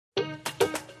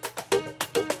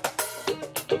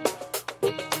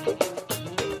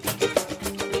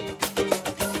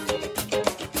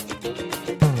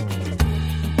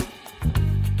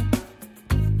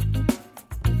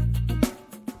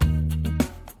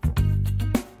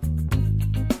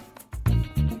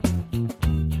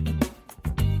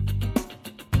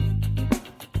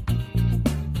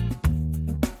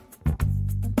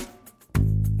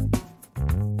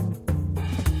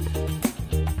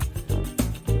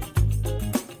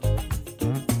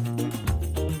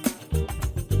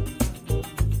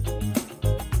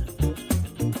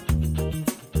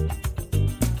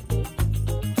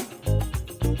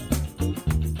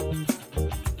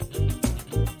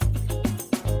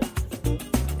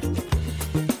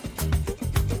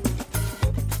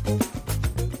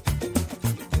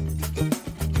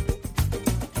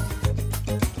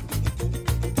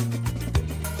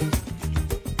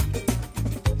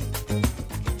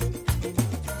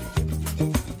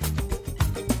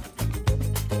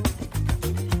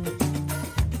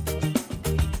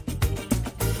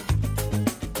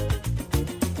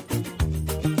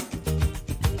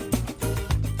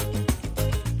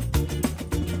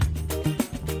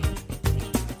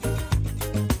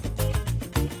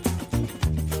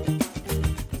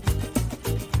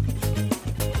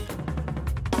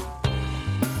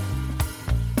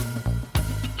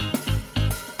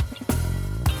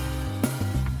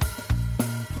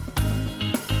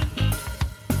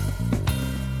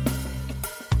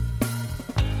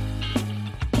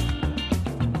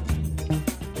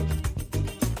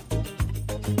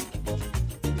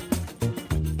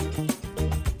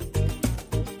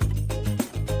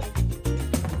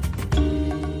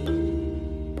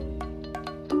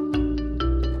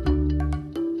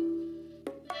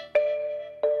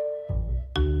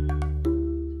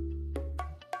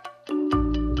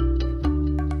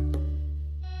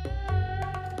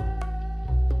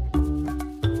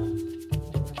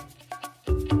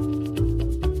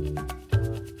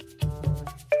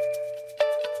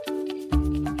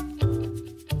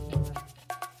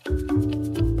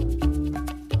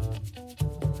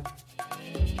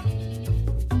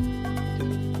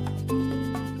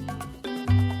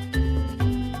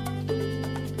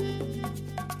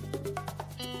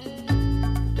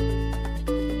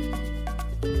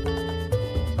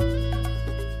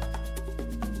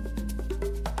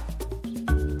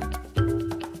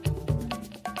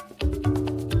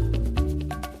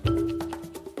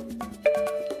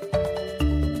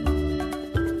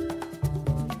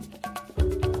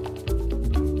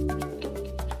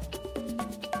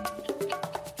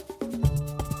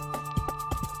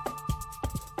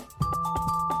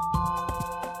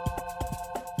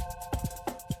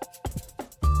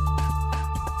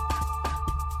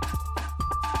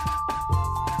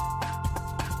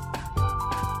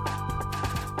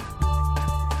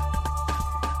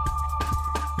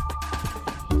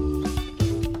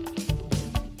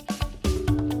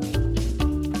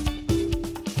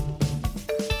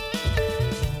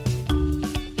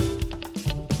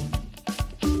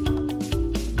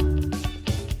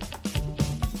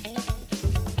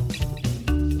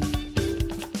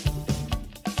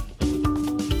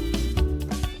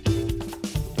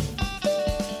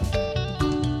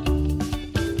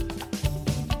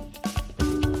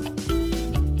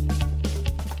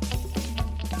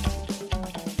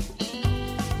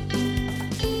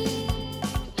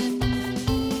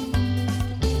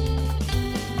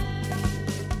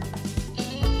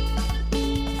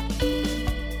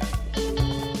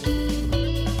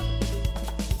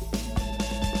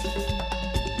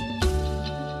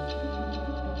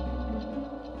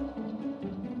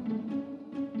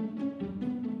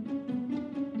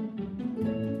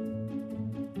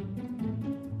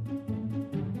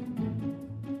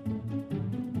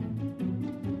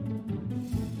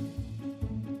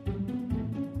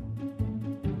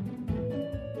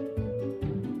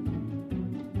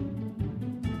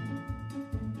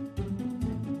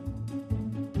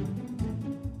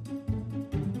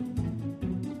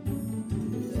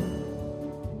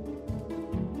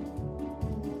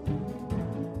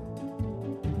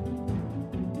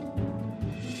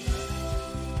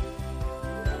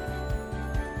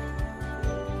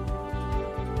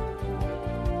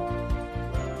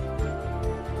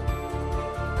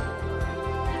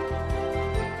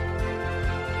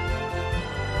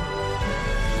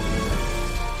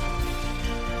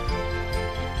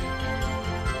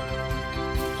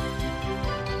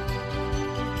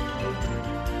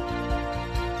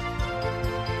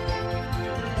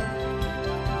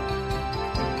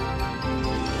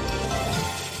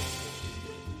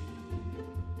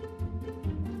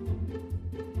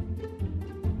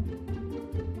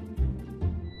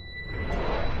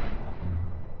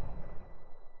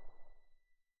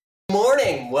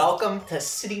Morning, welcome to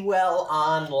Citywell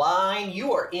Online.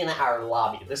 You are in our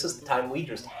lobby. This is the time we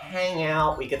just hang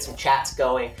out, we get some chats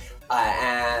going,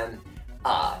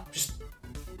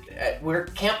 we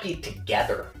can't be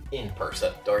together in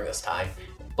person during this time,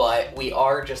 but we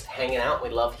are just hanging out. We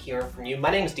love hearing from you. My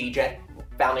name is DJ,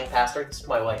 founding pastor. This is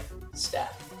my wife,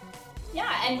 Steph.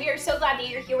 Yeah, and we are so glad that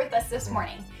you're here with us this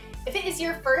morning. If it is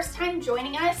your first time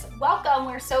joining us, welcome.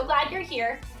 We're so glad you're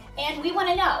here. And we want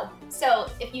to know. So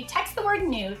if you text the word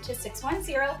new to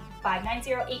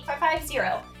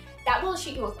 610-590-8550, that will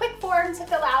shoot you a quick form to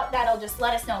fill out. That'll just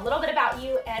let us know a little bit about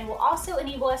you and will also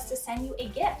enable us to send you a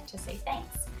gift to say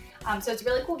thanks. So it's a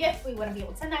really cool gift. We want to be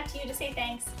able to send that to you to say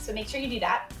thanks. So make sure you do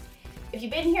that. If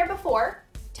you've been here before,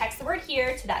 text the word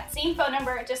here to that same phone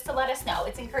number just to let us know.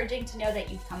 It's encouraging to know that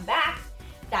you've come back,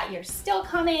 that you're still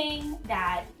coming,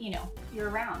 that, you're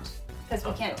around, because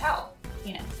we can't tell,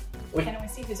 We can't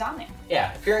always see who's on there.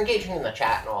 Yeah, if you're engaging in the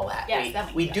chat and all that,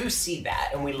 yes, we do see that,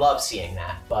 and we love seeing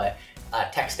that, but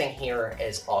texting here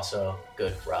is also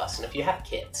good for us. And if you have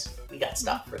kids, we got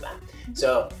stuff for them. Mm-hmm.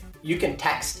 So you can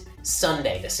text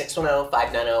Sunday to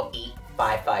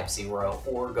 610-590-8550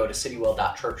 or go to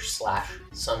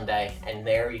citywell.church/Sunday, and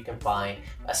there you can find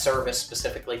a service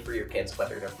specifically for your kids,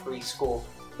 whether they're preschool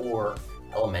or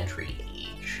elementary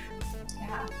age.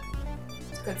 Yeah,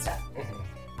 it's good stuff. Mm-hmm.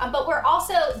 But we're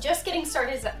also just getting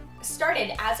started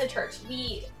as a church.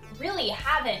 We really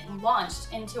haven't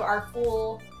launched into our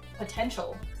full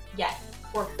potential yet,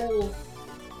 or full...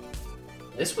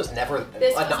 This was never...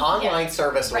 An online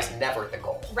service was never the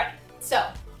goal. Right. So,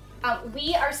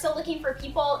 we are still looking for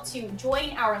people to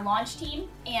join our launch team,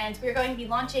 and we're going to be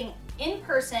launching in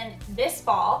person this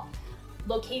fall,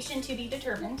 location to be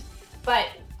determined, but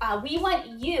we want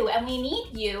you, and we need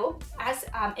you as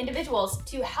individuals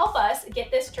to help us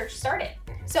get this church started.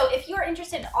 So if you're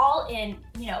interested all in,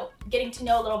 getting to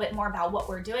know a little bit more about what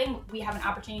we're doing, we have an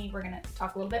opportunity we're going to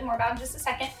talk a little bit more about in just a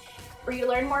second, for you to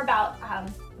learn more about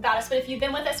us. But if you've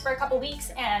been with us for a couple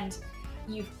weeks and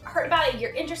you've heard about it,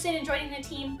 you're interested in joining the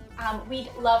team,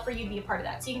 we'd love for you to be a part of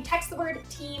that. So you can text the word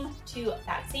team to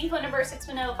that same phone number,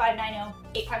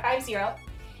 610-590-8550,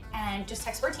 and just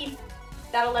text the word team.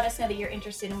 That'll let us know that you're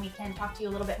interested, and we can talk to you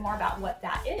a little bit more about what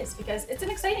that is, because it's an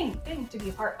exciting thing to be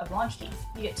a part of Launch Team.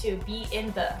 You get to be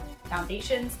in the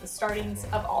foundations, the startings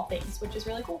of all things, which is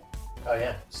really cool. Oh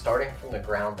yeah, starting from the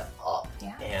ground up.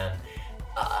 Yeah. And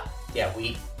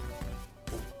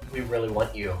we really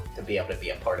want you to be able to be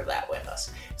a part of that with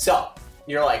us. So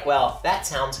you're like, well, that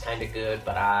sounds kind of good,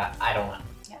 but I don't know.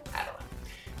 Yeah. I don't know.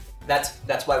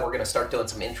 That's why we're gonna start doing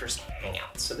some interest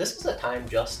hangouts. So this is a time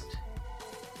just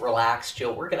relax,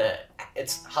 chill.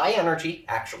 It's high energy,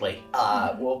 actually.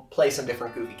 We'll play some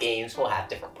different goofy games. We'll have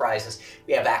different prizes.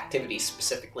 We have activities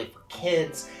specifically for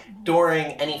kids.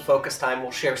 During any focus time,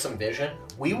 we'll share some vision.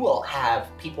 We will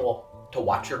have people to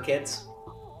watch your kids,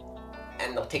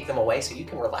 and they'll take them away so you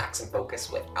can relax and focus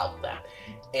without them.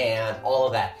 And all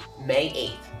of that. May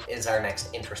 8th is our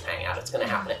next interest hangout. It's going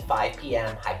to happen at 5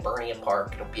 p.m. Hibernia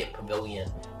Park. It'll be at Pavilion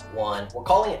 1. We're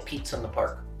calling it Pizza in the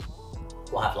Park.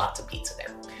 We'll have lots of pizza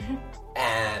there. Mm-hmm.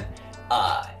 And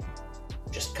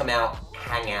just come out,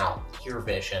 hang out, hear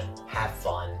vision, have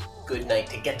fun. Good night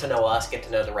to get to know us, get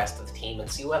to know the rest of the team,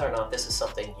 and see whether or not this is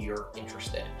something you're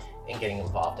interested in getting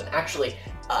involved in. Actually,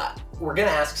 we're going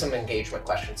to ask some engagement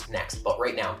questions next, but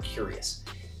right now I'm curious.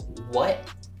 What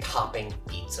topping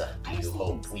pizza do you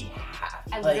hope we have?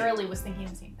 I literally was thinking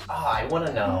the same thing. I want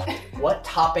to know, what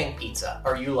topping pizza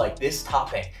are you like, this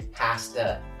topping has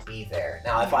to be there?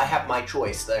 Now, if I have my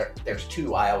choice, there's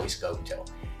two I always go to.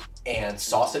 And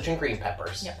sausage and green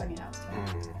peppers. Yep, I mean, that was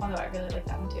too. Although I really like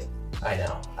that one too. I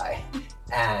know.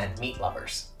 And meat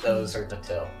lovers. Those are the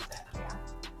two.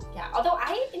 Yeah. Although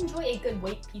I enjoy a good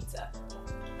white pizza.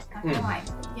 Not gonna lie.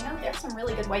 There's some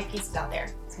really good white pizzas out there.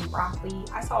 Some broccoli.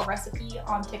 I saw a recipe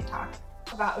on TikTok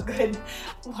about a good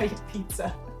white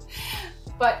pizza.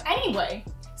 But anyway,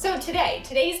 so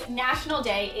today's national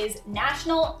day is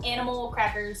National Animal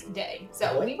Crackers Day.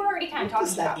 So we were already kind of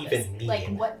talking about this. What does that even mean? Like,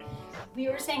 what we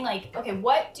were saying, okay,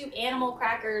 what do animal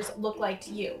crackers look like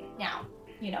to you now?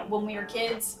 When we were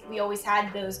kids, we always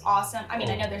had those awesome, I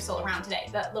know they're still around today,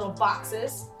 the little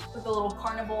boxes with the little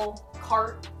carnival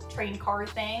train car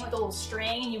thing with a little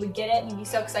string, and you would get it and you'd be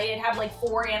so excited. It'd have like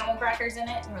 4 animal crackers in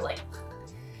it, and we're like,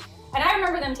 and I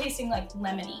remember them tasting like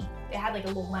lemony. They had like a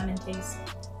little lemon taste.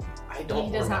 I don't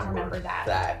He does not remember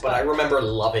that. But I remember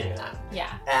loving them.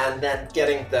 Yeah. And then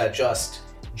getting the just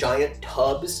giant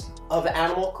tubs of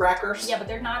animal crackers. Yeah, but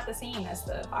they're not the same as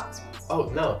the box ones. Oh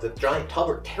no, the giant tub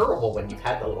are terrible when you've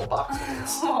had the little box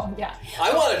ones. Oh yeah.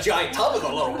 I want a giant tub of the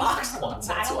little box ones.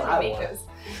 That's what I want.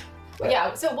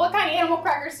 Yeah, so what kind of animal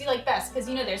crackers do you like best? Because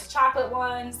there's chocolate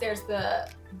ones, there's the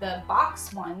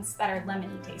box ones that are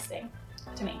lemony tasting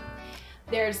to me.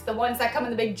 There's the ones that come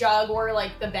in the big jug or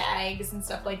like the bags and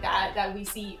stuff like that we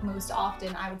see most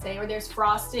often, I would say. Or there's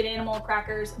frosted animal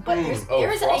crackers, but there's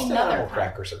frosted another animal kind.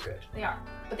 crackers are good. They are,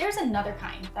 but there's another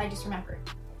kind that I just remembered.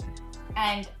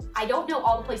 And I don't know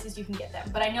all the places you can get them,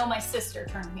 but I know my sister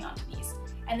turned me on to these.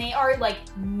 And they are like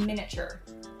miniature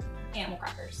animal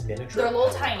crackers. They're a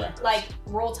little tiny, like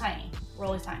really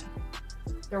tiny.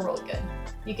 They're really good.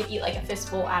 You could eat like a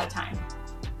fistful at a time.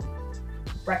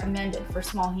 Recommended for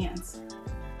small hands.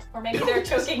 Or maybe they're a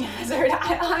choking hazard.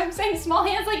 I'm saying small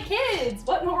hands like kids.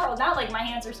 What in the world? Not like my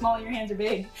hands are small and your hands are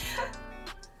big.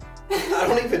 I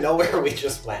don't even know where we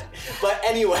just went. But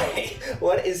anyway,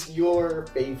 what is your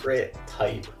favorite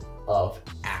type of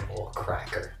animal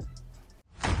cracker?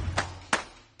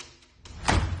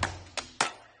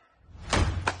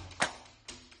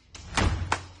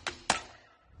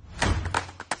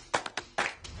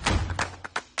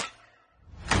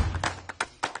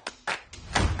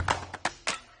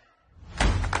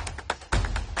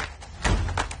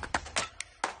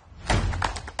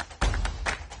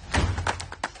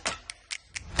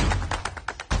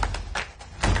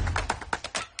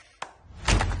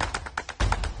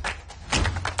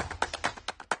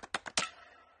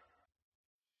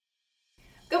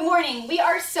 Good morning. We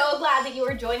are so glad that you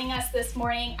are joining us this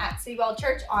morning at Citywell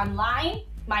Church Online.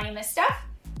 My name is Steph,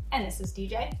 and this is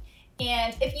DJ.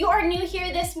 And if you are new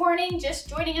here this morning, just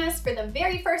joining us for the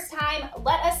very first time,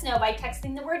 let us know by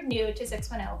texting the word NEW to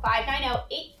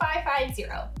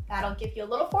 610-590-8550. That'll give you a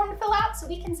little form to fill out so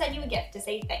we can send you a gift to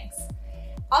say thanks.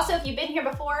 Also, if you've been here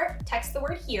before, text the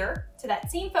word HERE to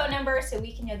that same phone number so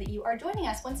we can know that you are joining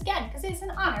us once again, because it is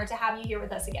an honor to have you here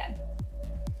with us again.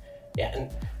 Yeah,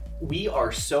 and we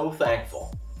are so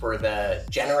thankful for the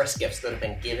generous gifts that have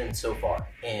been given so far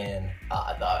in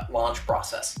the launch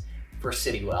process for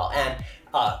Citywell. And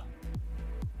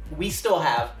we still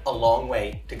have a long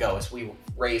way to go as we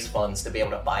raise funds to be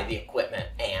able to buy the equipment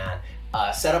and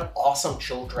set up awesome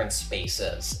children's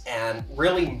spaces and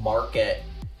really market,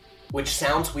 which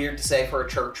sounds weird to say for a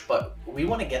church, but we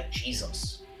want to get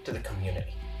Jesus to the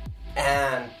community.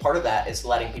 And part of that is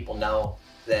letting people know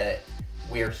that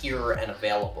we're here and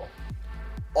available.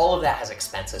 All of that has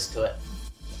expenses to it.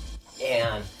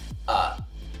 And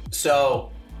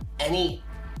so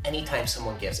anytime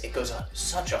someone gives, it goes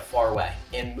such a far way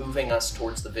in moving us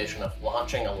towards the vision of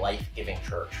launching a life-giving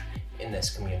church in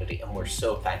this community. And we're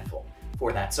so thankful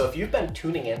for that. So if you've been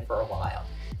tuning in for a while,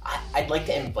 I'd like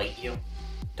to invite you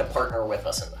to partner with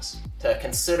us in this, to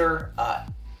consider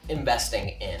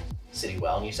investing in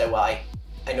Citywell. And you say, well, I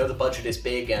know the budget is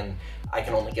big and I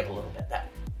can only give a little bit. That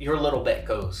your little bit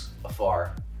goes a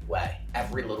far way.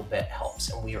 Every little bit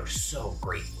helps, and we are so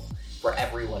grateful for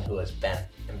everyone who has been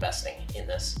investing in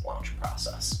this launch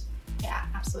process. Yeah,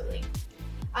 absolutely.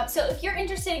 So if you're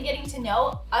interested in getting to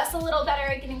know us a little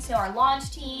better, getting to know our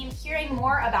launch team, hearing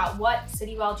more about what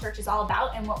Citywell Church is all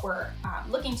about and what we're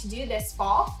looking to do this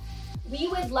fall, we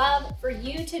would love for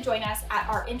you to join us at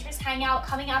our Interest Hangout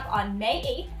coming up on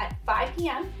May 8th at 5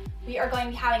 p.m. We are going to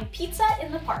be having pizza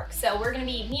in the park. So we're going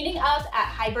to be meeting up at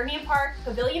Hibernian Park,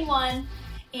 Pavilion 1,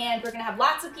 and we're going to have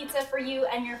lots of pizza for you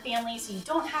and your family so you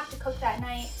don't have to cook that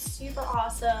night. Super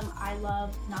awesome. I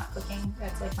love not cooking.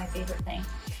 That's like my favorite thing.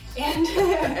 And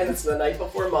it's the night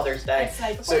before Mother's Day, it's the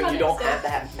night before so Mother's you don't Day. have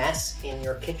that mess in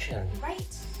your kitchen.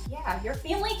 Right. Yeah, your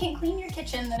family can clean your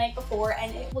kitchen the night before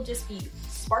and it will just be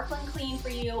sparkling clean for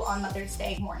you on Mother's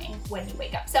Day morning when you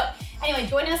wake up. So anyway,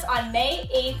 join us on May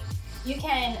 8th. You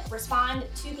can respond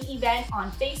to the event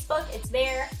on Facebook. It's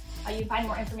there. You can find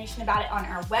more information about it on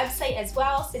our website as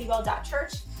well,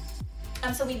 citywell.church.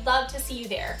 So we'd love to see you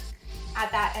there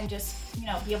at that and just,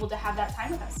 be able to have that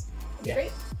time with us. It'd be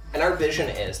great. And our vision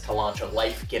is to launch a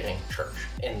life-giving church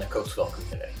in the Coatesville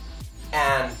community.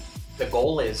 And the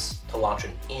goal is to launch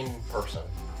an in-person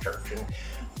church. And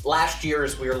last year,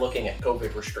 as we were looking at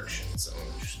COVID restrictions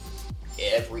and just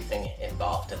everything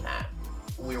involved in that,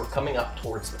 we were coming up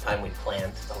towards the time we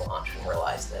planned to launch and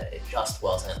realized that it just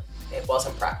wasn't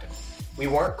practical. We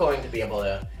weren't going to be able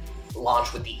to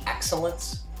launch with the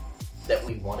excellence that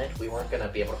we wanted. We weren't going to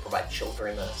be able to provide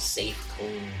children a safe,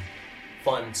 clean,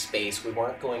 fun space. We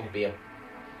weren't going to be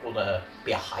able to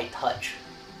be a high touch.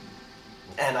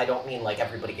 And I don't mean like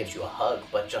everybody gives you a hug,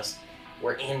 but just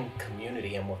we're in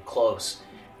community and we're close,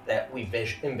 that we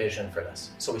envisioned for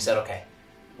this. So we said, okay,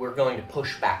 we're going to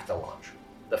push back the launch,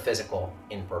 the physical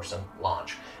in-person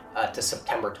launch, to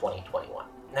September 2021.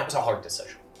 And that was a hard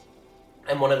decision.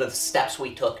 And one of the steps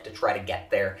we took to try to get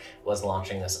there was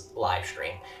launching this live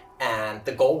stream. And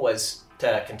the goal was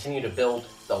to continue to build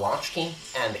the launch team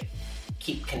and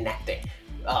keep connecting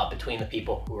between the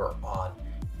people who are on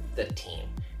the team.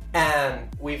 And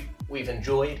we've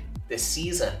enjoyed this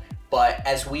season, but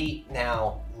as we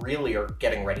now really are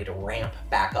getting ready to ramp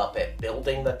back up at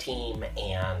building the team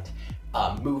and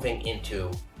moving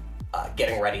into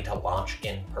getting ready to launch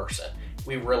in person,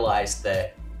 we realized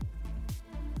that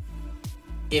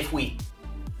if we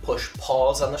push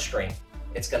pause on the stream,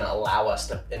 it's going to allow us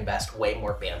to invest way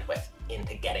more bandwidth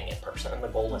into getting in person. And the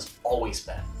goal has always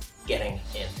been getting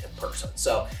into person.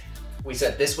 So we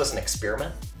said this was an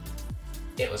experiment.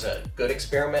 It was a good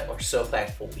experiment. We're so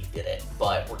thankful we did it,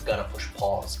 but we're going to push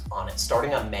pause on it.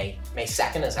 Starting on May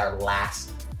 2nd is our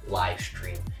last live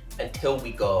stream until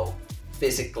we go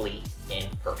physically in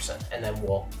person, and then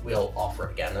we'll offer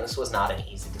it again. And this was not an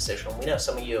easy decision. We know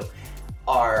some of you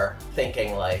are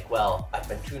thinking like, well, I've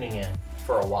been tuning in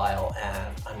for a while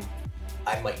and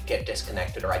I might get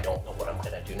disconnected, or I don't know what I'm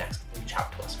going to do next. Reach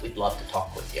out to us. We'd love to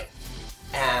talk with you.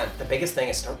 And the biggest thing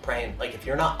is start praying. Like, if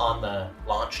you're not on the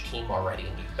launch team already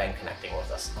and you've been connecting with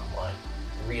us online,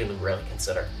 really, really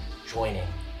consider joining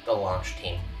the launch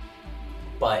team.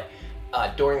 But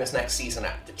during this next season,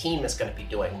 the team is going to be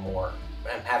doing more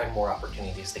and having more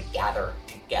opportunities to gather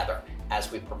together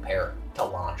as we prepare to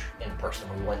launch in person.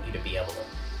 We want you to be able to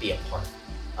be a part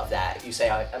of that. If you say,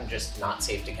 I'm just not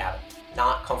safe to gather,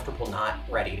 not comfortable, not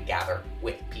ready to gather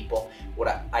with people, what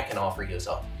I can offer you is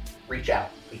reach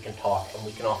out, we can talk, and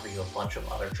we can offer you a bunch of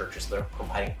other churches that are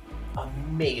providing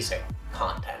amazing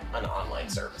content and online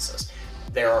services.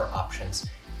 There are options.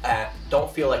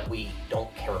 Don't feel like we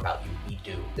don't care about you. We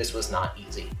do. This was not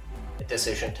easy, a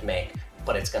decision to make,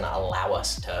 but it's going to allow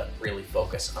us to really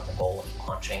focus on the goal of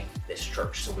launching this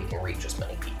church so we can reach as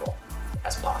many people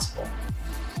as possible.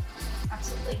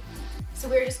 Absolutely. So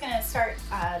we're just going to start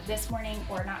this morning,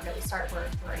 or not really start, we're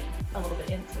already a little bit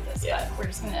into this, Yeah. But we're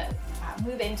just going to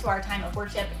move into our time of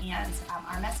worship and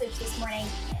our message this morning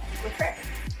with prayer.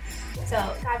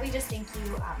 So God, we just thank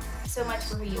you so much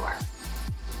for who you are.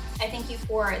 I thank you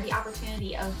for the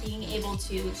opportunity of being able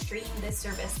to stream this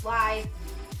service live,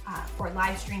 for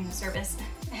live stream service,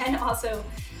 and also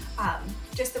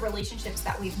just the relationships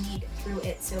that we've made through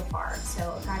it so far.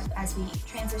 So God, as we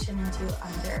transition into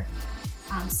another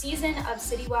season of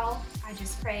Citywell, I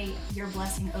just pray your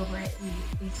blessing over it.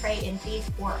 We pray in faith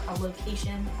for a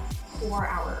location for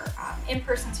our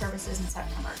in-person services in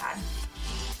September, God.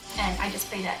 And I just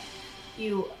pray that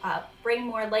you bring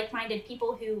more like-minded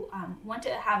people who want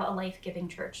to have a life-giving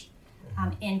church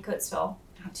in Coatesville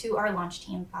to our launch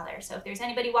team, Father. So if there's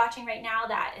anybody watching right now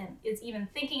that is even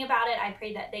thinking about it, I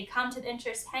pray that they come to the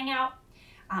Interest Hangout.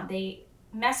 They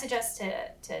message us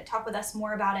to talk with us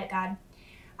more about it, God.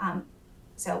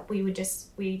 So we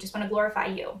just want to glorify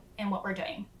you in what we're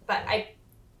doing. But I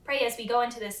pray as we go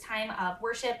into this time of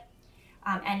worship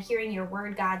and hearing your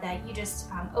word, God, that you just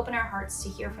open our hearts to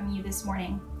hear from you this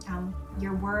morning.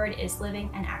 Your word is living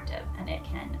and active, and it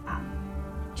can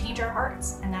change our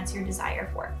hearts, and that's your desire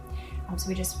for it. So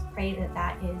we just pray that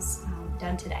that is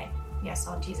done today. Yes,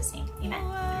 all in Jesus' name. Amen.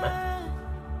 Amen.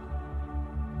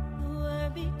 The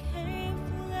word became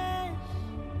flesh,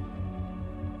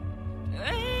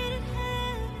 radiant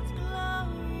heaven's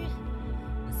glory,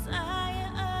 Messiah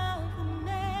of the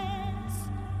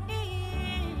Messiah,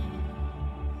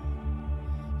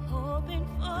 hoping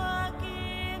forgiveness,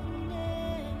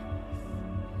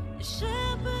 the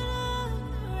shepherd of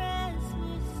the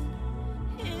restless,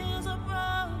 heals a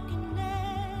brokenness.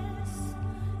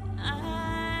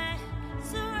 I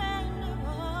surrender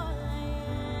all I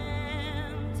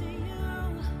am to you.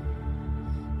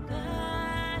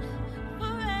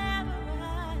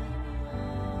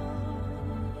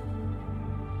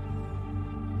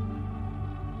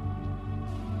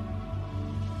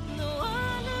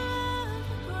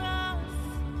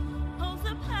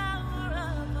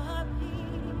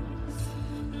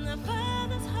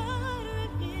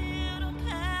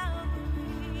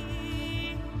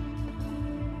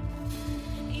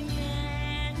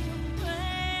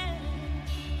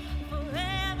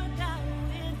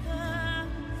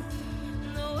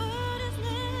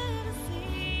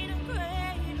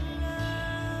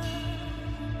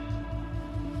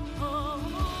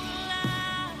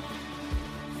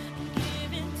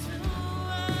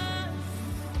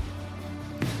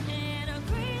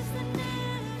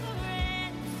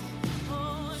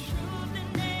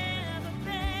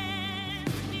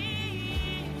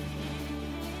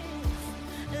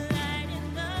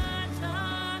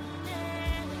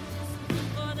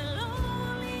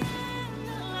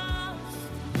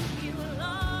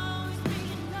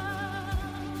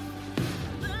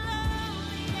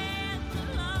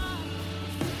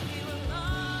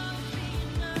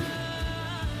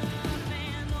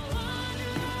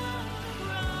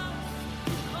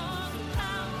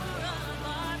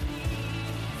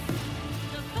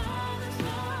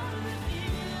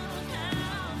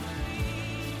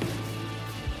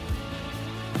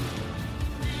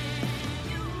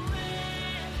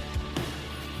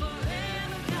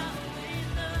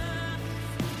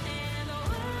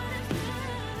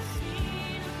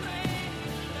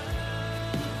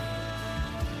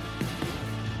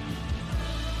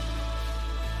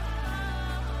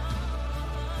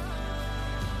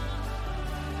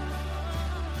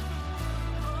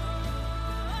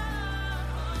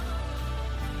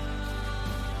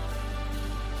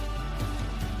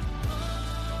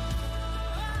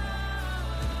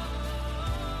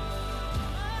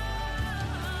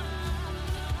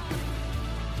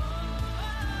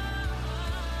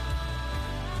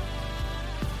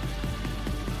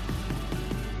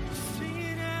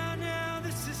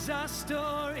 is our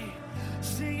story.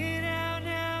 Sing it out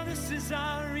now, this is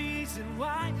our reason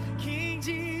why. King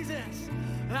Jesus,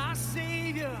 our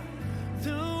Savior,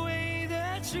 the way,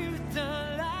 the truth, the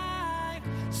life.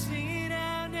 Sing it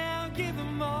out now, give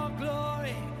him all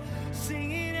glory.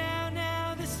 Sing it out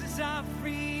now, this is our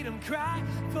freedom cry.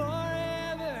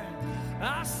 Forever,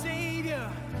 our Savior,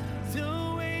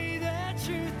 the way, the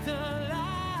truth, the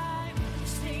life.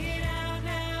 Sing it out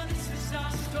now, this is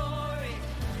our story.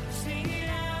 Sing it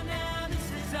out now,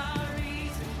 this is our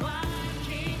reason why.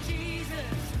 King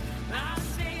Jesus, our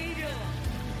Savior,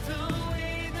 the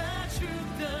way, the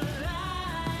truth, the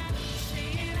life.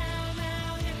 Sing it out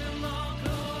now, give him all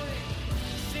glory.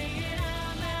 Sing it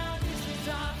out now, this is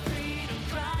our freedom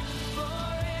cry.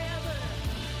 Forever,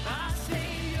 our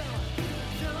Savior,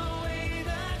 the way,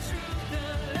 the truth, the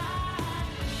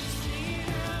life. Sing it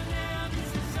out now,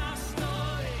 this is our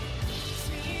story.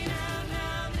 Sing it out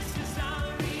now, this is our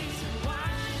reason why.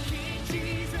 King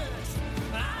Jesus,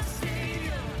 our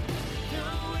Savior, the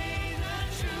way, the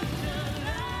truth, the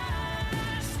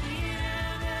life. Sing it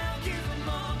out now, give him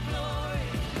all glory.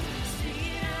 Sing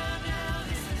it out now,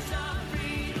 this is our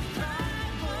freedom cry.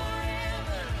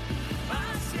 Forever,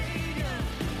 our Savior,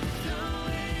 the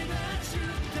way, the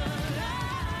truth, the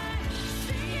life.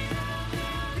 Sing it out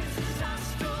now, this is our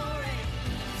story.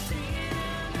 Sing it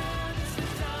out now, this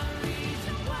is our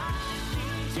reason why.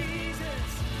 King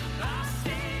Jesus, our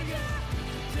Savior,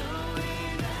 the way,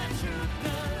 the truth,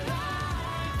 the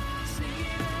life. Sing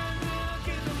it out now,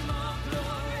 give him all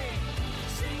glory.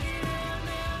 Sing it out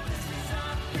now, this is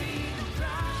our freedom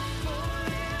cry.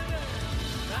 Forever,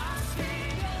 our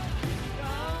Savior,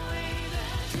 the way, the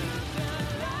truth, the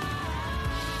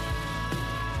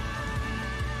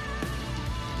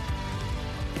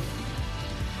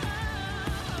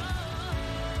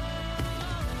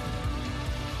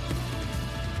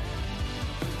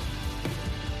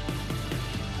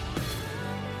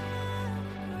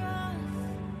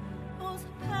holds the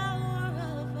power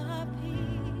of our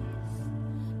peace.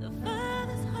 The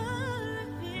Father's heart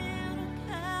revealed on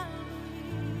Calvary.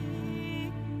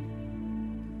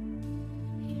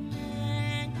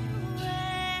 Emmanuel,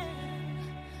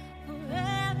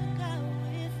 forever God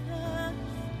with us,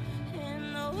 and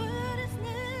the world has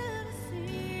never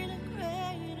seen a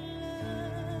greater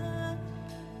love.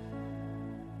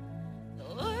 The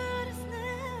world has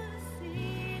never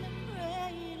seen a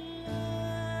greater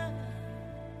love.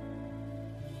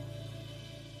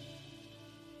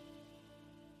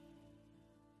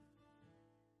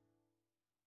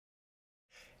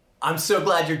 I'm so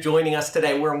glad you're joining us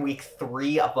today. We're in week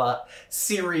 3 of a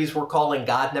series we're calling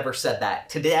God Never Said That.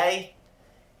 Today,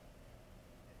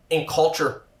 in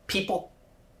culture, people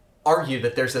argue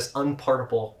that there's this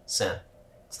unpardonable sin.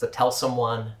 It's to tell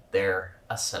someone they're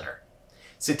a sinner.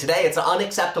 So today, it's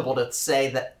unacceptable to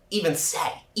say that, even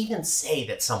say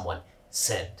that someone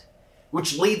sinned,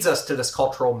 which leads us to this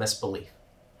cultural misbelief.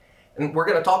 And we're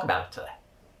going to talk about it today.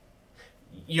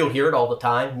 You'll hear it all the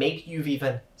time. Maybe you've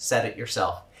even said it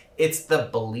yourself. It's the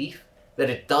belief that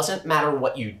it doesn't matter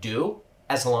what you do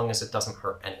as long as it doesn't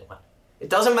hurt anyone. It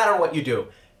doesn't matter what you do.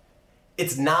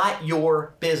 It's not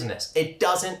your business. It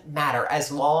doesn't matter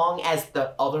as long as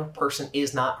the other person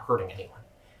is not hurting anyone.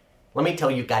 Let me tell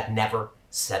you, God never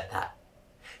said that.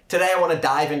 Today I want to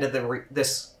dive into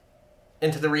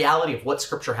the reality of what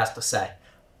Scripture has to say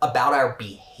about our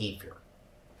behavior.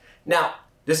 Now,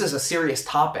 this is a serious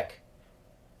topic,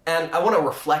 and I want to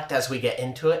reflect as we get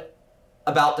into it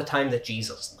about the time that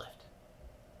Jesus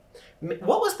lived.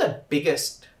 What was the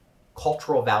biggest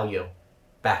cultural value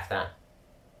back then?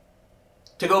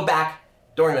 To go back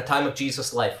during the time of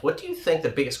Jesus' life, what do you think the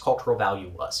biggest cultural value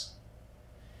was?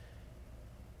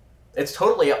 It's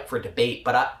totally up for debate,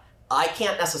 but I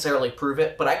can't necessarily prove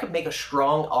it, but I could make a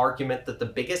strong argument that the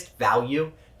biggest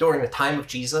value during the time of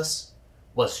Jesus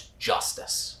was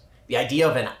justice. The idea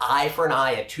of an eye for an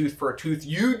eye, a tooth for a tooth.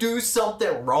 You do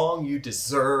something wrong, you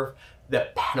deserve the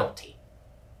penalty.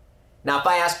 Now, if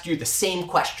I asked you the same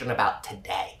question about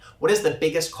today, what is the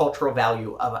biggest cultural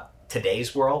value of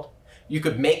today's world? You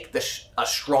could make a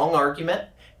strong argument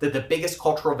that the biggest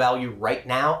cultural value right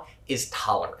now is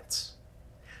tolerance.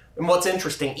 And what's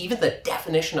interesting, even the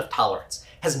definition of tolerance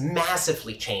has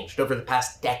massively changed over the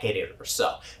past decade or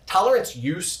so. Tolerance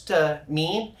used to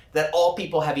mean that all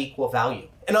people have equal value.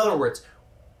 In other words,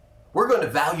 we're going to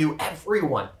value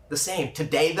everyone the same.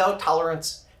 Today, though,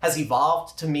 tolerance has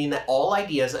evolved to mean that all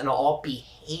ideas and all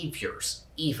behaviors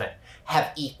even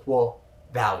have equal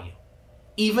value.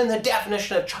 Even the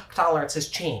definition of tolerance has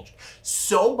changed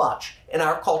so much in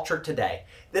our culture today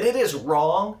that it is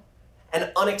wrong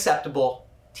and unacceptable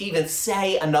to even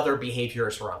say another behavior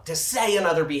is wrong, to say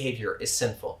another behavior is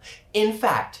sinful. In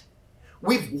fact,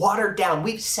 we've watered down,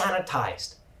 we've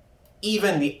sanitized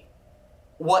even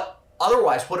what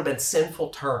otherwise would have been sinful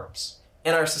terms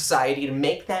in our society to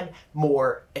make them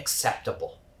more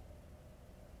acceptable.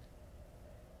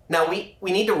 Now, we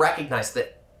need to recognize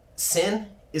that sin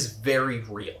is very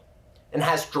real and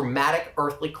has dramatic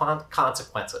earthly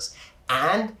consequences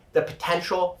and the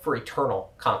potential for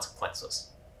eternal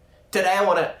consequences. Today, I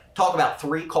want to talk about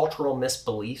 3 cultural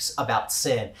misbeliefs about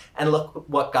sin and look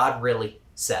what God really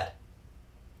said.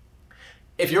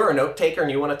 If you're a note taker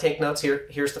and you want to take notes,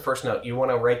 here's the first note. You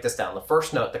want to write this down. The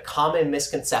first note, the common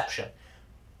misconception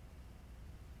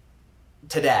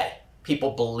today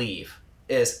people believe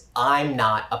is, I'm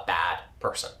not a bad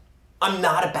person. I'm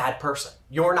not a bad person.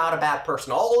 You're not a bad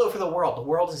person. All over the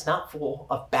world is not full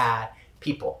of bad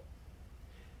people.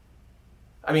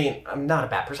 I mean, I'm not a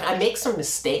bad person. I make some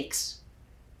mistakes,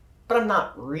 but I'm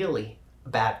not really a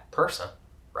bad person,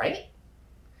 right?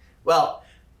 Well,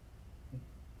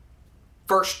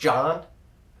 1 John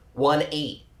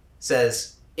 1:8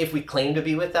 says, if we claim to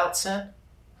be without sin,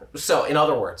 so in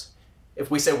other words, if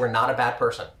we say we're not a bad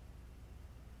person,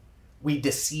 we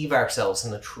deceive ourselves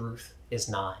and the truth is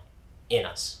not in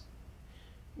us.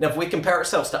 Now, if we compare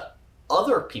ourselves to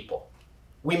other people,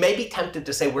 we may be tempted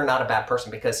to say we're not a bad person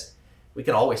because we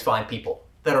can always find people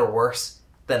that are worse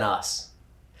than us.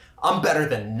 I'm better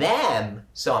than them,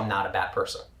 so I'm not a bad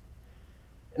person.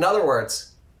 In other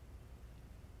words,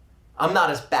 I'm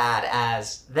not as bad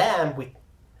as them,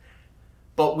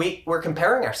 but we're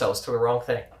comparing ourselves to the wrong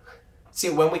thing. See,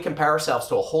 when we compare ourselves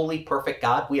to a holy, perfect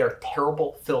God, we are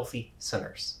terrible, filthy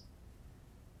sinners.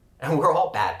 And we're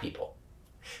all bad people.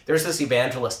 There's this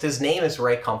evangelist, his name is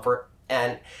Ray Comfort,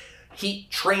 and he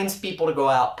trains people to go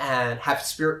out and have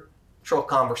spiritual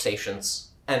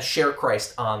conversations and share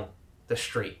Christ on the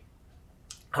street.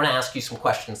 I'm going to ask you some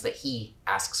questions that he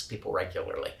asks people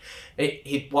regularly.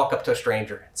 He'd walk up to a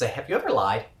stranger and say, have you ever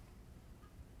lied?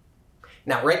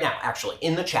 Now, right now, actually,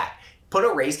 in the chat, put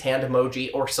a raised hand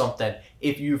emoji or something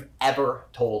if you've ever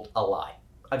told a lie.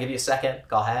 I'll give you a second.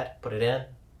 Go ahead, put it in.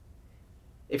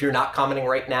 If you're not commenting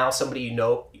right now,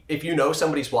 if you know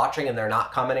somebody's watching and they're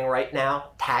not commenting right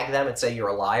now, tag them and say you're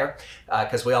a liar,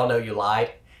 because we all know you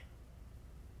lied.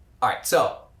 All right,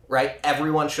 so, right,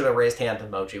 everyone should have raised hand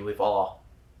emoji. We've all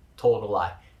told a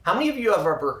lie. How many of you have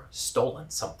ever stolen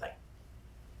something?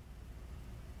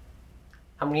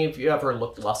 How many of you ever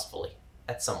looked lustfully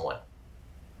at someone?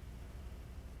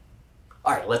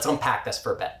 All right, let's unpack this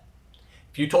for a bit.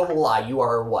 If you told a lie, you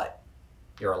are a what?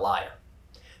 You're a liar.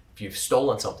 If you've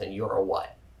stolen something, you're a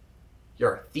what?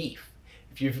 You're a thief.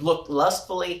 If you've looked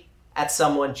lustfully at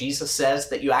someone, Jesus says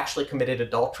that you actually committed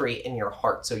adultery in your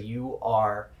heart. So you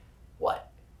are what?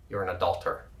 You're an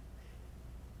adulterer.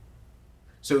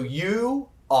 So you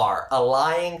are a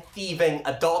lying, thieving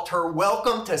adulterer.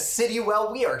 Welcome to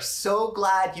Citywell. We are so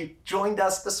glad you joined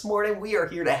us this morning. We are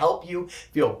here to help you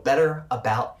feel better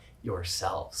about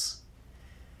yourselves.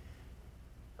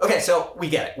 Okay, so we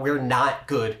get it. We're not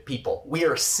good people. We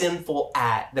are sinful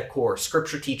at the core.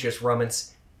 Scripture teaches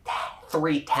Romans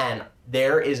 3:10.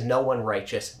 There is no one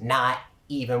righteous, not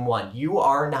even one. You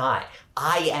are not.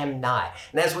 I am not.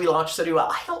 And as we launch Citywell,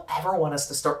 I don't ever want us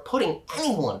to start putting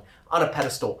anyone on a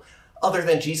pedestal other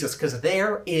than Jesus, because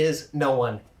there is no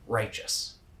one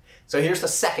righteous. So here's the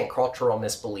second cultural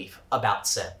misbelief about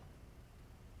sin.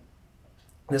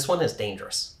 This one is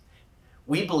dangerous.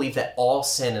 We believe that all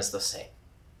sin is the same.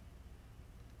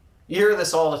 You hear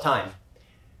this all the time.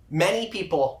 Many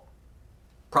people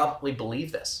probably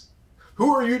believe this.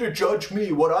 Who are you to judge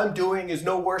me? What I'm doing is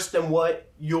no worse than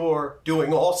what you're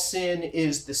doing. All sin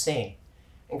is the same.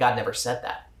 And God never said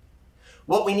that.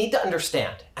 What we need to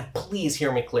understand, and please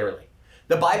hear me clearly,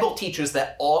 the Bible teaches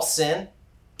that all sin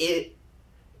is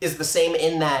the same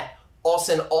in that all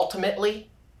sin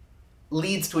ultimately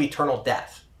leads to eternal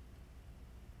death.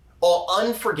 All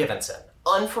unforgiven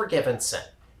sin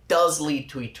does lead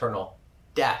to eternal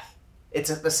death. It's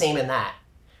the same in that.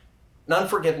 An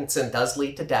unforgiven sin does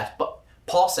lead to death, but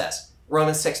Paul says,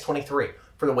 Romans 6:23,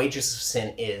 for the wages of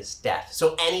sin is death.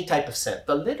 So any type of sin,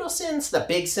 the little sins, the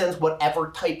big sins,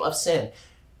 whatever type of sin,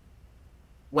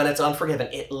 when it's unforgiven,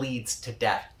 it leads to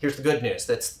death. Here's the good news.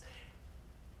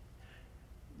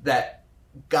 That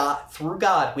God, through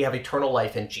God, we have eternal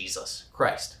life in Jesus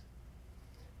Christ.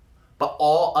 But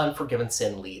all unforgiven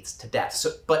sin leads to death.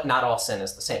 So, but not all sin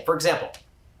is the same. For example,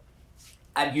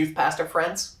 I have youth pastor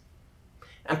friends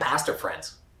and pastor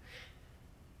friends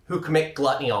who commit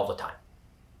gluttony all the time.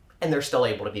 And they're still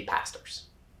able to be pastors.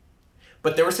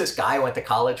 But there was this guy I went to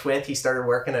college with. He started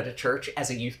working at a church as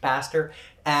a youth pastor,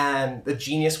 and the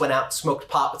genius went out and smoked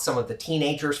pot with some of the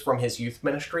teenagers from his youth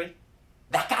ministry.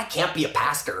 That guy can't be a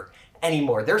pastor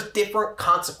anymore. There's different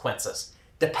consequences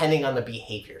depending on the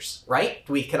behaviors, right?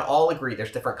 We can all agree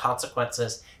there's different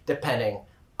consequences depending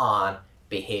on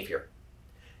behavior.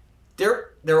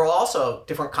 There are also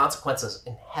different consequences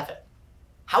in heaven.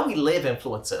 How we live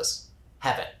influences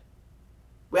heaven.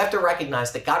 We have to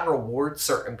recognize that God rewards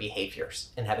certain behaviors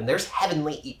in heaven. There's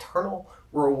heavenly, eternal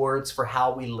rewards for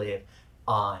how we live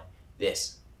on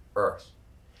this earth.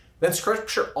 Then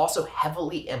Scripture also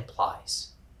heavily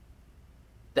implies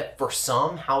that for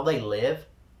some, how they live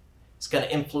is going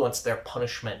to influence their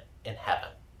punishment in heaven.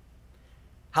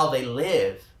 How they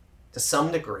live, to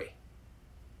some degree,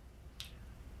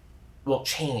 will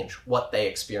change what they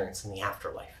experience in the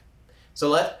afterlife. So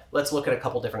let's look at a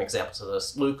couple different examples of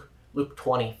this. Luke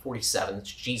 20:47,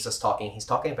 it's Jesus talking. He's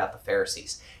talking about the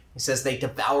Pharisees. He says they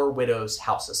devour widows'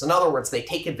 houses. In other words, they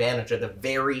take advantage of the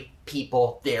very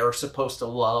people they're supposed to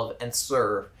love and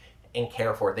serve and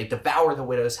care for. They devour the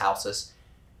widows' houses,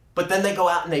 but then they go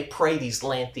out and they pray these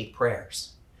lengthy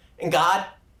prayers. And God,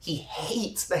 he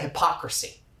hates the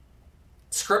hypocrisy.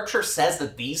 Scripture says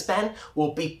that these men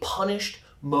will be punished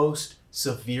most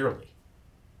severely.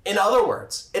 In other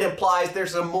words, it implies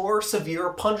there's a more severe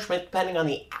punishment depending on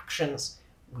the actions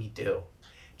we do.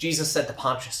 Jesus said to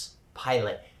Pontius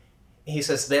Pilate, he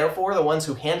says, therefore, the ones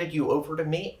who handed you over to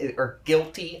me are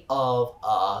guilty of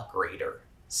a greater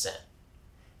sin.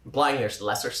 Implying there's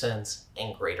lesser sins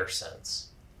and greater sins.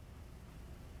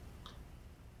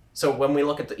 So when we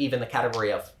look at even the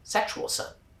category of sexual sin,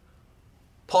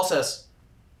 Paul says,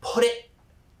 put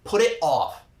it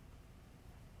off.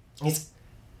 He's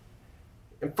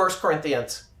in 1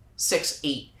 Corinthians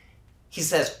 6:8, he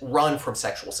says, run from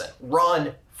sexual sin.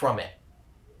 Run from it.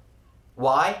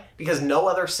 Why? Because no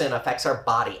other sin affects our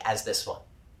body as this one.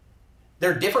 There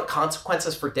are different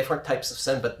consequences for different types of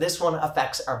sin, but this one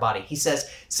affects our body. He says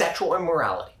sexual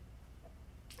immorality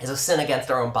is a sin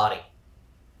against our own body.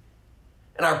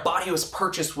 And our body was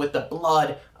purchased with the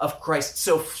blood of Christ,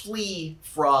 so flee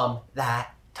from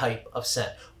that type of sin.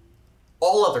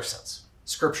 All other sins,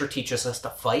 Scripture teaches us to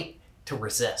fight, to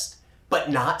resist, but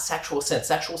not sexual sin.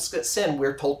 Sexual sin,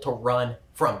 we're told to run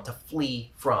from, to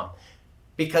flee from,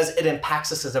 because it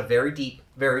impacts us at a very deep,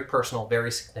 very personal,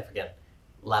 very significant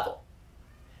level.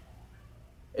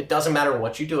 It doesn't matter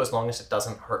what you do as long as it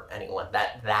doesn't hurt anyone.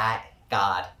 That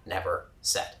God never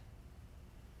said.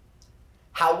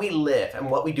 How we live and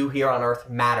what we do here on earth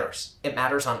matters. It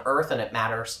matters on earth and it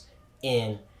matters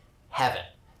in heaven.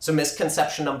 So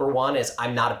misconception number one is,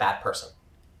 I'm not a bad person.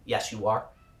 Yes, you are.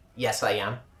 Yes, I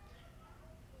am.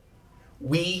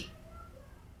 We're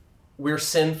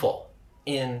sinful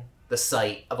in the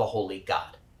sight of a holy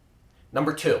God.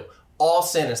 Number two, all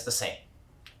sin is the same.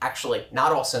 Actually,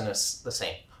 not all sin is the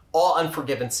same. All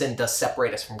unforgiven sin does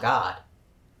separate us from God.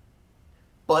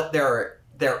 But there are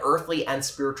earthly and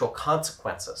spiritual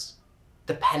consequences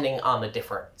depending on the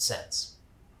different sins.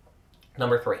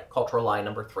 Number three, cultural lie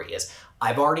number three is,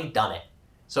 I've already done it,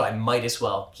 so I might as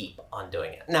well keep on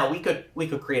doing it. Now, we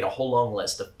could create a whole long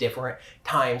list of different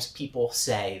times people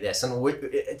say this, and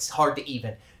it's hard to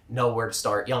even know where to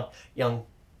start. Young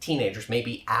teenagers,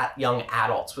 maybe young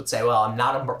adults would say, well, I'm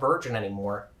not a virgin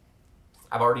anymore.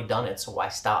 I've already done it, so why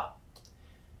stop?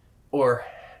 Or,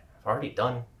 I've already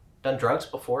done drugs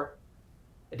before.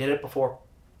 I did it before.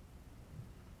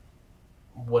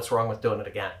 What's wrong with doing it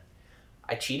again?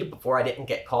 I cheated before, I didn't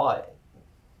get caught.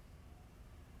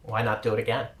 Why not do it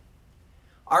again?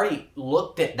 I already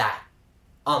looked at that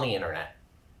on the internet.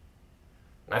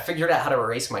 And I figured out how to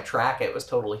erase my track. It was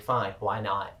totally fine. Why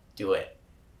not do it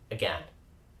again?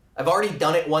 I've already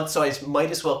done it once, so I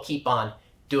might as well keep on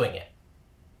doing it.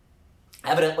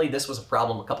 Evidently, this was a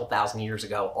problem a couple thousand years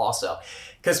ago also,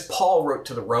 because Paul wrote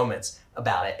to the Romans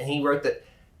about it, and he wrote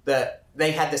that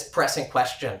they had this pressing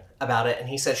question about it, and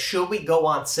he says, should we go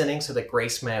on sinning so that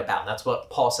grace may abound? That's what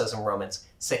Paul says in Romans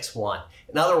 6:1.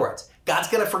 In other words, God's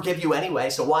going to forgive you anyway,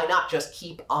 so why not just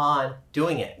keep on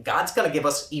doing it? God's going to give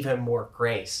us even more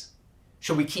grace.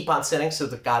 Should we keep on sinning so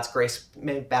that God's grace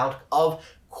may abound? Of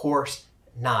course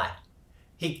not.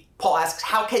 Paul asks,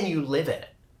 how can you live in it?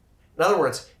 In other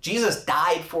words, Jesus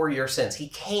died for your sins. He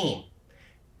came.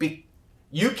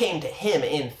 You came to him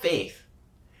in faith.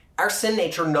 Our sin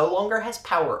nature no longer has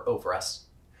power over us.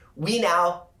 We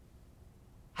now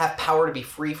have power to be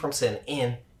free from sin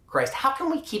in Christ. How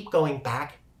can we keep going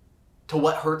back to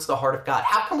what hurts the heart of God?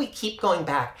 How can we keep going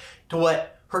back to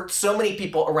what hurts so many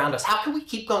people around us? How can we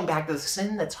keep going back to the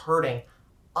sin that's hurting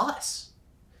us?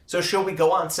 So should we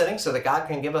go on sinning so that God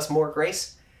can give us more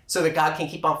grace? so that God can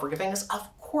keep on forgiving us?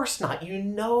 Of course not. You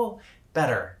know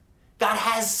better. God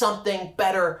has something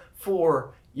better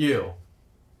for you.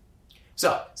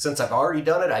 So, since I've already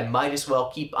done it, I might as well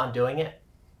keep on doing it?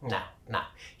 No.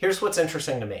 Here's what's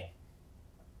interesting to me.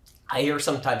 I hear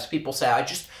sometimes people say,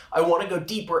 I want to go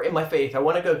deeper in my faith. I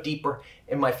want to go deeper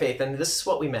in my faith. And this is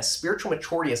what we miss. Spiritual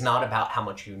maturity is not about how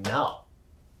much you know.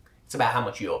 It's about how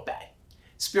much you obey.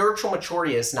 Spiritual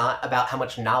maturity is not about how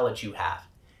much knowledge you have.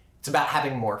 It's about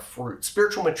having more fruit.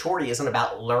 Spiritual maturity isn't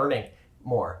about learning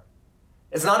more.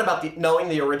 It's not about knowing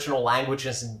the original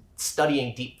languages and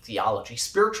studying deep theology.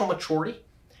 Spiritual maturity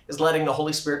is letting the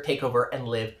Holy Spirit take over and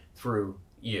live through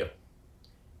you.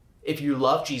 If you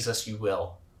love Jesus, you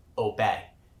will obey.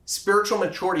 Spiritual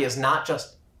maturity is not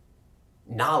just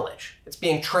knowledge. It's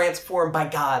being transformed by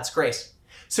God's grace.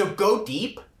 So go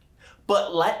deep,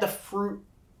 but let the fruit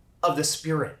of the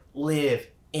Spirit live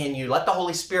in you. Let the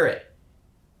Holy Spirit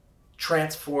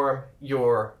transform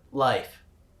your life.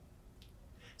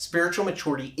 Spiritual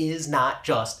maturity is not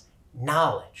just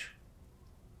knowledge.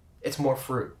 It's more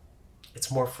fruit. It's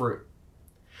more fruit.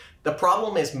 The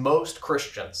problem is most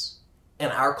Christians in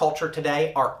our culture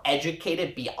today are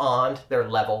educated beyond their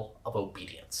level of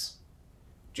obedience.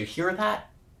 Did you hear that?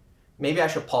 Maybe I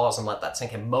should pause and let that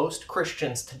sink in. Most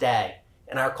Christians today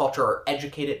in our culture are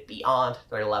educated beyond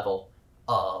their level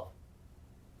of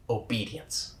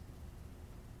obedience.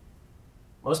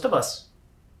 Most of us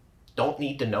don't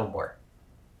need to know more.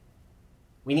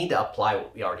 We need to apply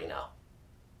what we already know.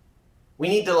 We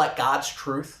need to let God's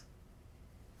truth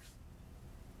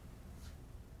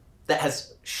that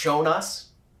has shown us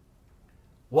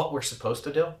what we're supposed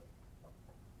to do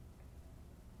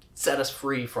set us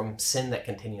free from sin that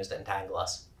continues to entangle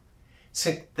us.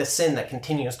 The sin that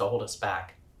continues to hold us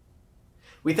back.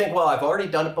 We think, well, I've already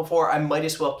done it before. I might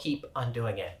as well keep on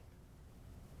doing it.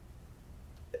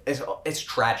 It's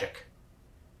tragic.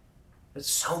 There's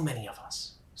so many of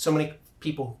us, so many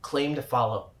people who claim to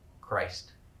follow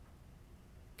Christ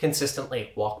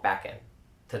consistently walk back in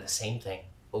to the same thing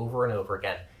over and over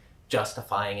again,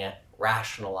 justifying it,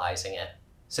 rationalizing it,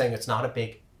 saying it's not a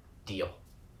big deal,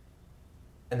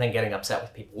 and then getting upset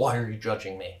with people. Why are you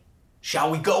judging me?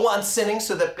 Shall we go on sinning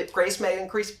so that grace may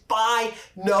increase? By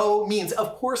no means.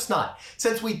 Of course not.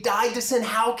 Since we died to sin,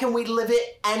 how can we live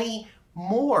it any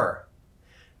more?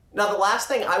 Now, the last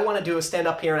thing I want to do is stand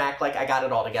up here and act like I got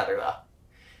it all together, though.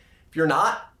 If you're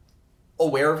not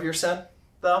aware of your sin,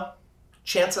 though,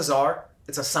 chances are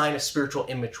it's a sign of spiritual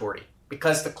immaturity.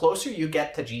 Because the closer you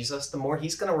get to Jesus, the more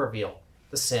he's going to reveal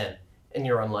the sin in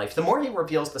your own life. The more he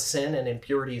reveals the sin and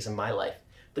impurities in my life,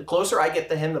 the closer I get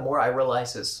to him, the more I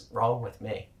realize is wrong with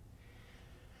me.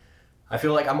 I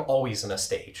feel like I'm always in a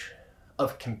stage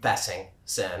of confessing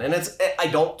sin. And I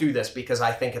don't do this because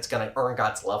I think it's going to earn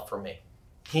God's love for me.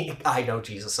 I know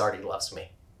Jesus already loves me.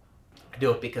 I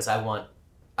do it because I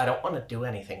don't want to do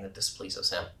anything that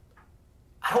displeases him.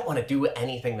 I don't want to do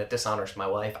anything that dishonors my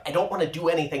wife. I don't want to do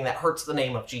anything that hurts the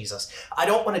name of Jesus. I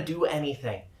don't want to do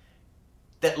anything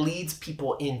that leads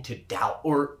people into doubt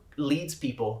or leads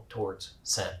people towards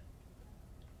sin.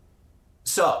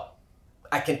 So,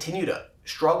 I continue to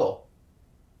struggle,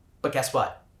 but guess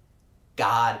what?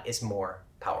 God is more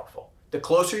powerful. The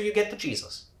closer you get to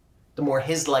Jesus, the more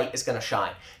his light is going to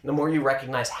shine, and the more you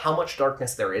recognize how much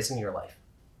darkness there is in your life.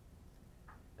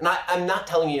 And I'm not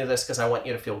telling you this because I want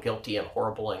you to feel guilty and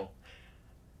horrible,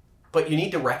 but you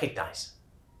need to recognize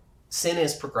sin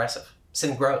is progressive.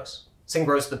 Sin grows. Sin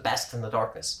grows the best in the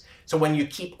darkness. So when you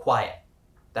keep quiet,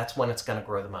 that's when it's going to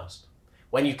grow the most.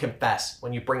 When you confess,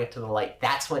 when you bring it to the light,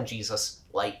 that's when Jesus'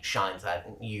 light shines at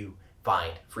and you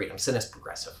find freedom. Sin is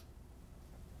progressive.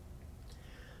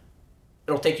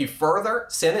 It'll take you further.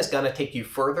 Sin is going to take you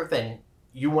further than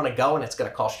you want to go, and it's going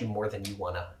to cost you more than you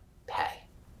want to pay.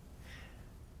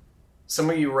 Some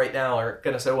of you right now are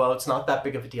going to say, well, it's not that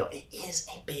big of a deal. It is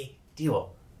a big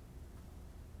deal.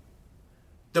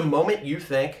 The moment you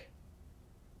think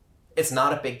it's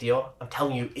not a big deal, I'm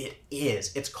telling you, it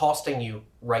is. It's costing you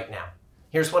right now.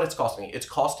 Here's what it's costing you. It's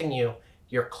costing you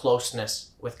your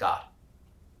closeness with God.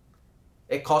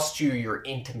 It costs you your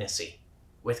intimacy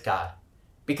with God.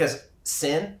 Because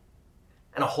sin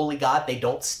and a holy God, they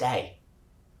don't stay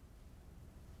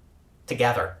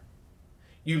together.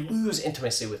 You lose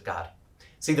intimacy with God.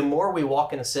 See, the more we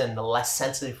walk into sin, the less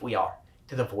sensitive we are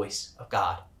to the voice of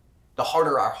God. The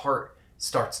harder our heart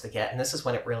starts to get, and this is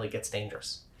when it really gets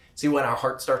dangerous. See, when our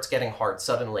heart starts getting hard,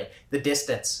 suddenly the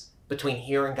distance between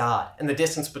hearing God and the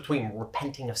distance between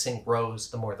repenting of sin grows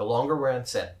the more. The longer we're in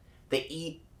sin,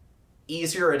 the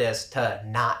easier it is to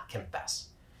not confess.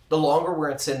 The longer we're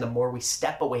in sin, the more we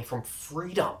step away from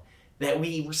freedom that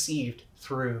we received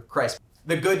through Christ.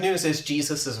 The good news is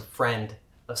Jesus is a friend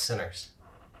of sinners.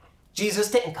 Jesus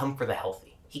didn't come for the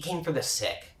healthy. He came for the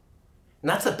sick. And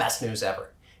that's the best news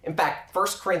ever. In fact, 1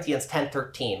 Corinthians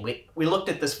 10:13, we looked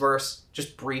at this verse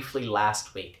just briefly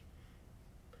last week.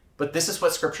 But this is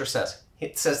what Scripture says.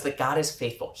 It says that God is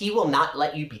faithful. He will not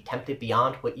let you be tempted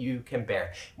beyond what you can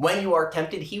bear. When you are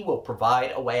tempted, he will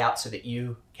provide a way out so that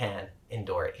you can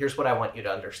endure it. Here's what I want you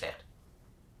to understand.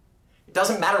 It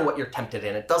doesn't matter what you're tempted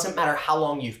in. It doesn't matter how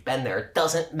long you've been there. It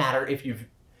doesn't matter if you've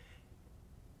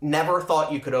never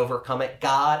thought you could overcome it.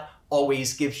 God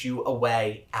always gives you a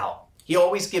way out. He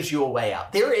always gives you a way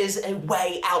out. There is a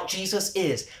way out. Jesus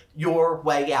is your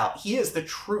way out. He is the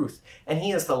truth and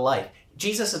he is the life.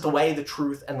 Jesus is the way, the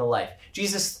truth, and the life.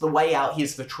 Jesus is the way out. He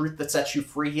is the truth that sets you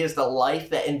free. He is the life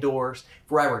that endures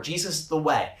forever. Jesus is the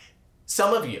way.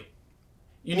 Some of you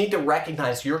need to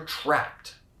recognize you're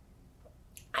trapped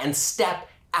and step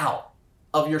out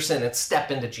of your sin and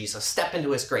step into Jesus. Step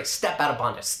into his grace. Step out of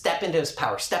bondage. Step into his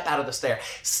power. Step out of the snare.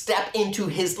 Step into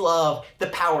his love, the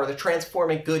power, the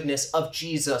transforming goodness of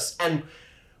Jesus. And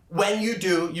when you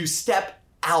do, you step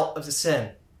out of the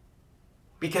sin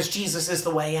because Jesus is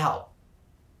the way out.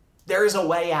 There is a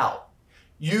way out.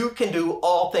 You can do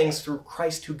all things through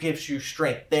Christ who gives you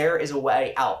strength. There is a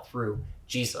way out through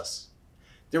Jesus.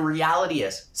 The reality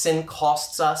is sin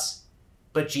costs us,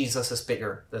 but Jesus is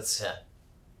bigger than sin.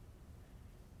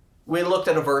 We looked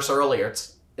at a verse earlier.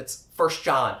 It's 1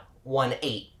 John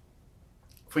 1:8.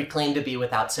 If we claim to be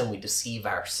without sin, we deceive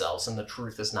ourselves and the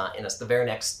truth is not in us. The very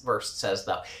next verse says,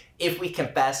 though, if we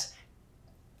confess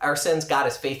our sins, God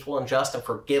is faithful and just and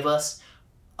forgive us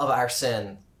of our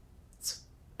sins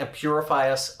and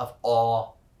purify us of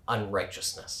all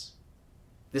unrighteousness.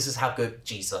 This is how good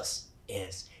Jesus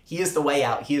is. He is the way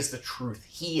out. He is the truth.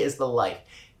 He is the life.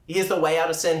 He is the way out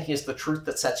of sin. He is the truth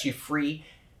that sets you free.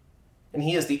 And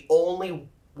he is the only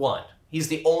one. He's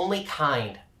the only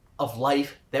kind of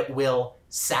life that will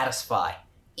satisfy,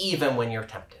 even when you're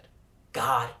tempted.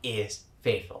 God is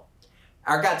faithful.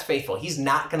 Our God's faithful. He's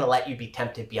not going to let you be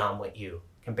tempted beyond what you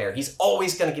can bear. He's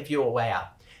always going to give you a way out.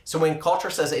 So when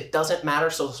culture says it doesn't matter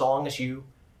so long as you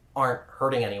aren't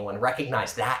hurting anyone,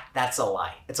 recognize that that's a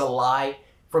lie. It's a lie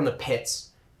from the pits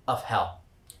of hell.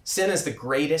 Sin is the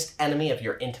greatest enemy of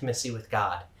your intimacy with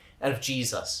God and of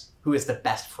Jesus, who is the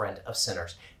best friend of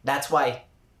sinners. That's why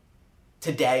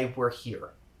today we're here.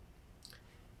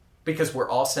 Because we're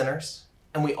all sinners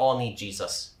and we all need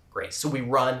Jesus' grace. So we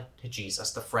run to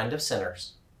Jesus, the friend of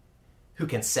sinners, who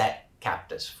can set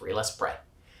captives free. Let's pray.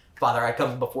 Father, I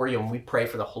come before you and we pray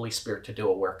for the Holy Spirit to do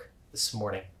a work this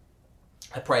morning.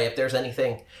 I pray if there's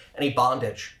any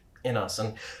bondage in us,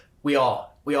 and we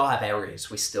all have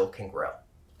areas we still can grow.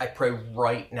 I pray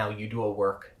right now you do a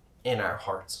work in our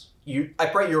hearts. I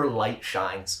pray your light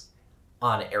shines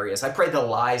on areas. I pray the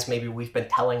lies maybe we've been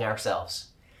telling ourselves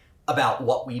about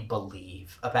what we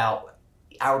believe, about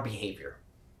our behavior,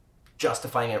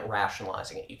 justifying it,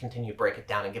 rationalizing it. You continue to break it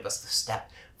down and give us the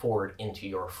step forward into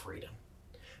your freedom.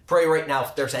 Pray right now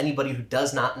if there's anybody who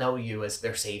does not know you as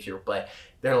their Savior, but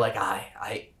they're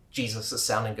like, Jesus is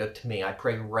sounding good to me. I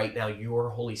pray right now your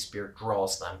Holy Spirit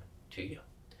draws them to you.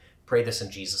 Pray this in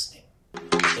Jesus' name.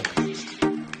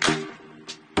 Amen.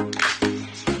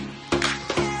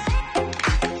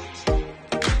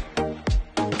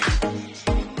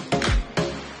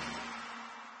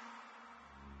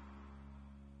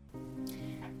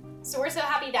 So we're so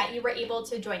happy that you were able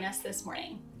to join us this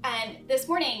morning. And this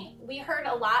morning, we heard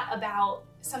a lot about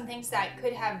some things that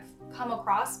could have come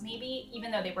across, maybe,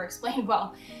 even though they were explained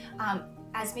well,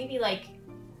 as maybe like,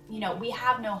 we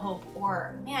have no hope,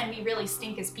 or man, we really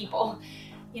stink as people.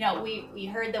 We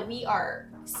heard that we are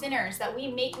sinners, that we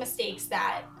make mistakes,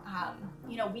 that,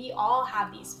 we all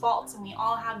have these faults and we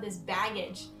all have this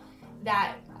baggage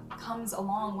that comes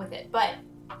along with it. But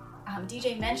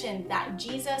DJ mentioned that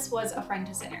Jesus was a friend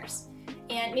to sinners.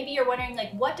 And maybe you're wondering,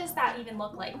 what does that even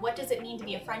look like? What does it mean to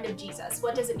be a friend of Jesus?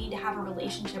 What does it mean to have a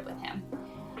relationship with him?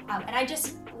 And I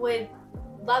just would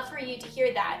love for you to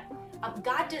hear that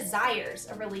God desires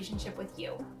a relationship with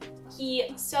you.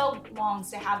 He so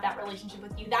longs to have that relationship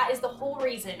with you. That is the whole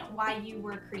reason why you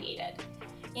were created.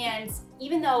 And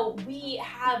even though we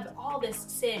have all this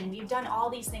sin, we've done all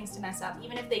these things to mess up,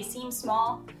 even if they seem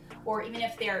small, or even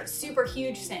if they're super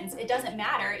huge sins, it doesn't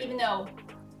matter. Even though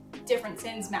different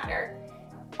sins matter,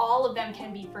 all of them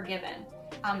can be forgiven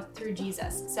through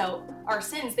Jesus. So our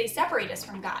sins, they separate us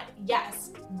from God,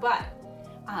 yes, but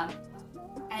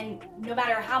and no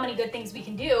matter how many good things we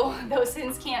can do, those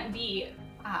sins can't be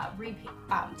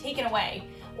taken away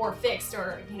or fixed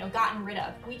or gotten rid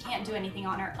of. We can't do anything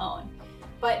on our own.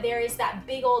 But there is that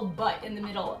big old but in the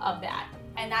middle of that.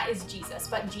 and that is Jesus.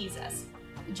 But Jesus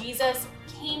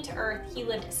came to earth. He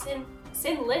lived a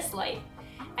sinless life,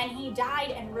 and he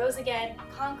died and rose again,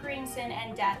 conquering sin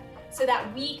and death, so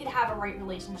that we could have a right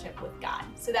relationship with God,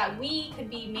 so that we could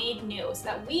be made new, so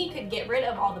that we could get rid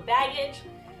of all the baggage,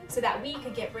 so that we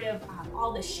could get rid of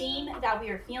all the shame that we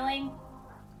are feeling.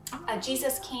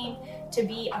 Jesus came to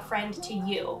be a friend to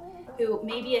you who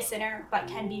may be a sinner but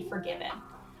can be forgiven.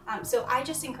 So I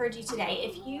just encourage you today,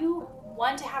 if you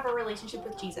want to have a relationship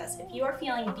with Jesus, if you are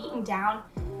feeling beaten down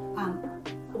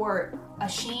or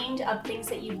ashamed of things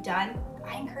that you've done,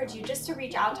 I encourage you just to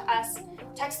reach out to us.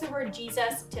 Text the word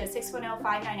Jesus to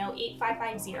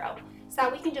 610-590-8550 so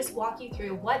that we can just walk you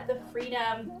through what the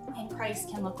freedom in Christ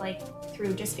can look like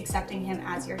through just accepting him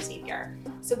as your Savior.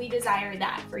 So we desire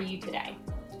that for you today.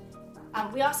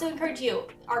 We also encourage you,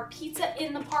 our Pizza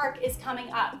in the Park is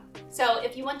coming up. So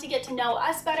if you want to get to know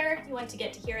us better, if you want to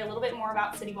get to hear a little bit more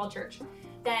about City Wall Church,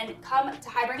 then come to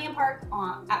Hibernian Park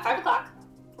at 5 o'clock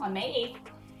on May 8th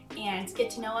and get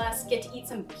to know us, get to eat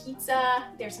some pizza.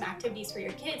 There's some activities for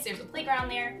your kids. There's a playground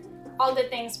there. All good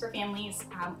things for families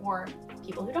or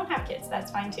people who don't have kids.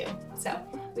 That's fine too. So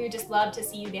we would just love to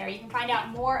see you there. You can find out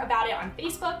more about it on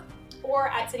Facebook or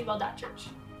at citywell.church.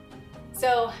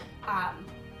 So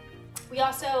we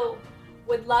also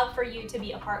would love for you to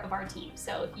be a part of our team.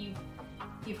 So if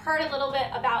you've heard a little bit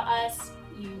about us,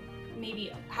 you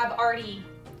maybe have already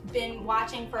been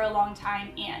watching for a long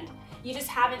time and you just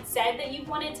haven't said that you've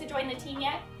wanted to join the team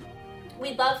yet,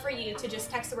 we'd love for you to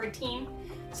just text the word team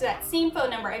to that same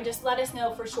phone number and just let us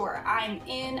know for sure. I'm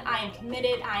in, I am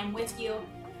committed, I'm with you,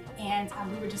 and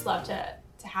we would just love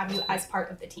to have you as part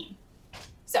of the team.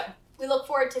 So we look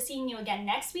forward to seeing you again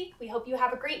next week. We hope you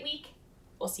have a great week.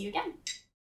 We'll see you again.